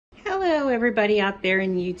Hello everybody out there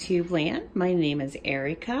in YouTube land. My name is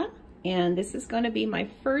Erica and this is going to be my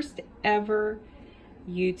first ever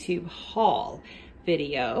YouTube haul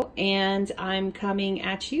video, and I'm coming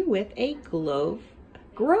at you with a Grove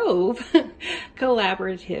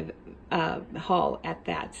collaborative haul at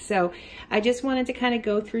that. So I just wanted to kind of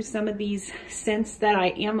go through some of these scents that I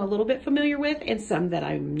am a little bit familiar with and some that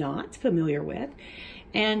I'm not familiar with,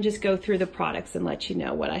 and just go through the products and let you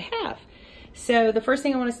know what I have. So the first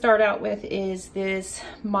thing I want to start out with is this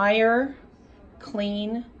Meyer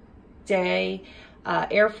Clean Day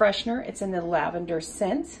air freshener. It's in the lavender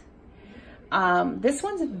scent. This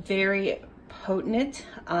one's very potent.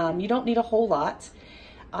 You don't need a whole lot.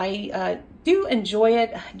 I do enjoy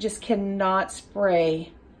it, just cannot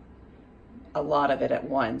spray a lot of it at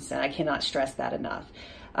once, and I cannot stress that enough.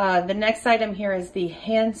 The next item here is the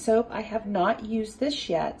hand soap. I have not used this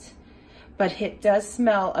yet, but it does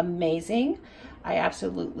smell amazing. I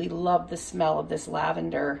absolutely love the smell of this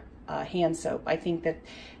lavender hand soap. I think that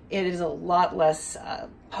it is a lot less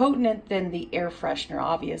potent than the air freshener,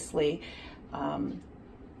 obviously.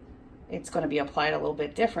 It's going to be applied a little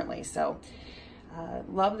bit differently, so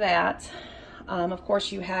love that. Of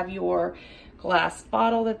course, you have your glass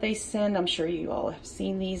bottle that they send. I'm sure you all have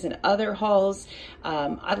seen these in other hauls.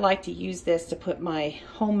 I'd like to use this to put my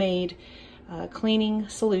homemade cleaning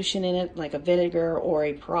solution in it, like a vinegar or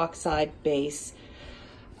a peroxide base.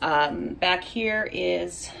 Back here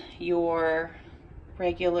is your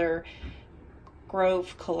regular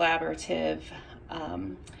Grove collaborative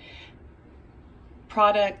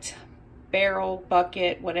product, barrel,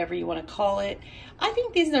 bucket, whatever you want to call it. I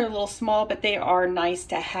think these are a little small, but they are nice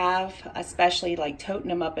to have, especially like toting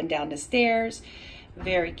them up and down the stairs.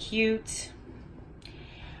 Very cute.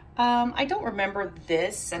 I don't remember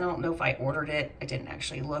this. I don't know if I ordered it. I didn't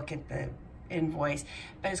actually look at the invoice,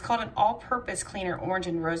 but it's called an all-purpose cleaner. Orange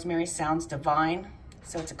and rosemary sounds divine.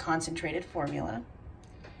 So it's a concentrated formula.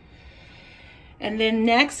 And then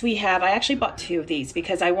next we have, I actually bought two of these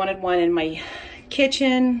because I wanted one in my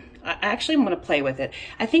kitchen. I actually want to play with it.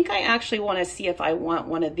 I think I actually want to see if I want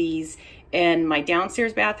one of these in my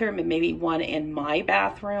downstairs bathroom and maybe one in my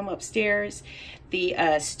bathroom upstairs.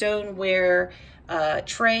 The stoneware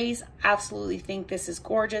trays, absolutely think this is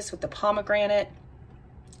gorgeous with the pomegranate,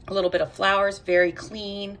 a little bit of flowers, very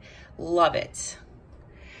clean, love it.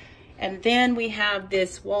 And then we have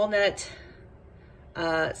this walnut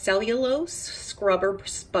cellulose scrubber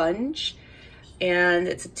sponge, and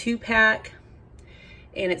it's a 2-pack,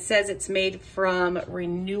 and it says it's made from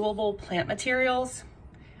renewable plant materials.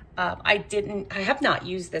 I have not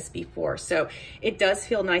used this before, so it does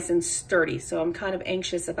feel nice and sturdy, so I'm kind of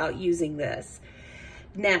anxious about using this.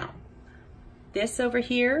 Now, this over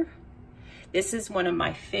here, this is one of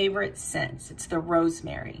my favorite scents. It's the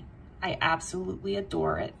rosemary. I absolutely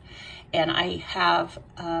adore it. And I have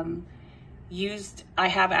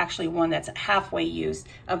actually one that's halfway used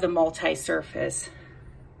of the multi-surface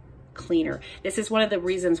cleaner. This is one of the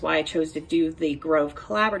reasons why I chose to do the Grove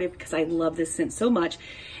collaborative, because I love this scent so much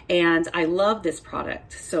and I love this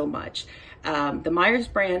product so much. The Meyer's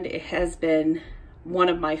brand, it has been one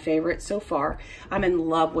of my favorites so far. I'm in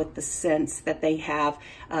love with the scents that they have,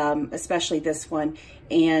 especially this one.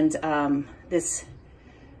 And this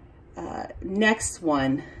next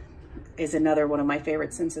one is another one of my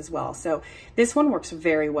favorite scents as well. So this one works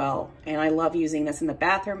very well, and I love using this in the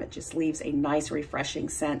bathroom. It just leaves a nice, refreshing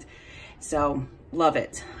scent. So love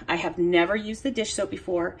it. I have never used the dish soap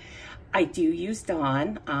before. I do use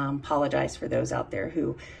Dawn. Apologize for those out there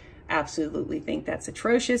who absolutely think that's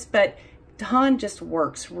atrocious, but Dawn just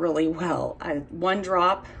works really well. One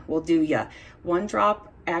drop will do ya. One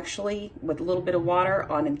drop actually with a little bit of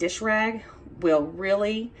water on a dish rag will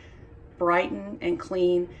really brighten and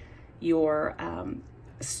clean your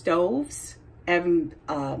stoves and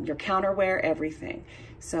your counterware, everything.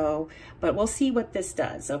 So, but we'll see what this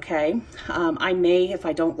does, okay? I may, if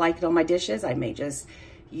I don't like it on my dishes, I may just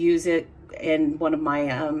use it in one of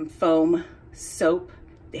my foam soap,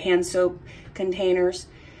 hand soap containers.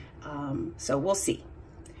 So we'll see.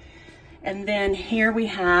 And then here we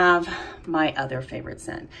have my other favorite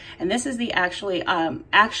scent. And this is the actually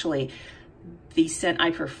the scent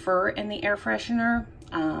I prefer in the air freshener.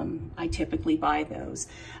 I typically buy those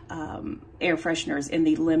air fresheners in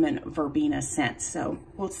the lemon verbena scent. So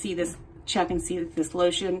we'll see this, check and see that this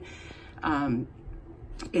lotion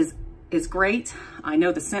is great. I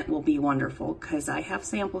know the scent will be wonderful because I have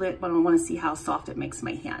sampled it, but I want to see how soft it makes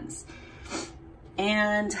my hands.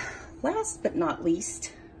 And last but not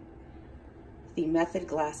least, the Method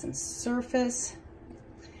Glass and Surface.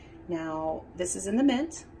 Now, this is in the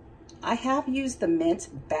mint. I have used the mint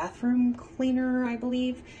bathroom cleaner, I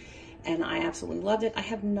believe, and I absolutely loved it. I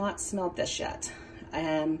have not smelled this yet,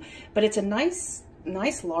 but it's a nice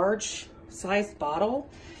large sized bottle.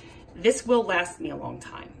 This will last me a long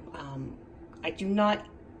time. I do not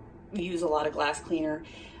use a lot of glass cleaner.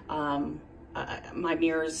 My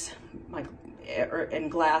mirrors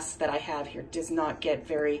and glass that I have here does not get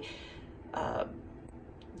very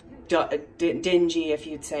dingy, if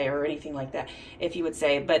you'd say, or anything like that, if you would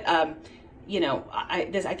say. But you know, I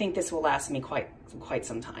think this will last me quite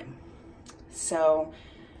some time. So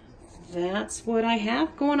that's what I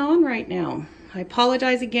have going on right now. I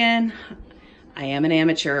apologize again. I am an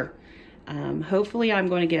amateur. Hopefully I'm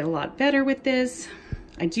going to get a lot better with this.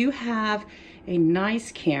 I do have a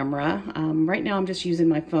nice camera. Right now I'm just using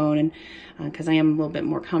my phone, and because I am a little bit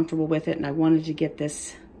more comfortable with it, and I wanted to get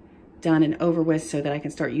this done and over with so that I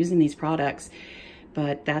can start using these products.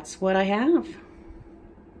 But that's what I have.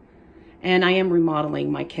 And I am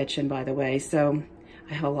remodeling my kitchen, by the way, so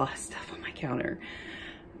I have a lot of stuff on my counter.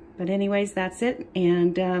 But anyways, that's it.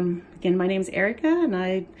 And again, my name is Erica, and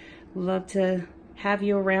I'd love to have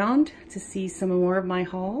you around to see some more of my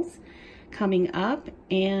hauls coming up.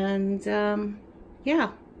 And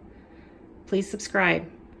yeah, please subscribe.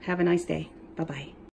 Have a nice day. Bye-bye.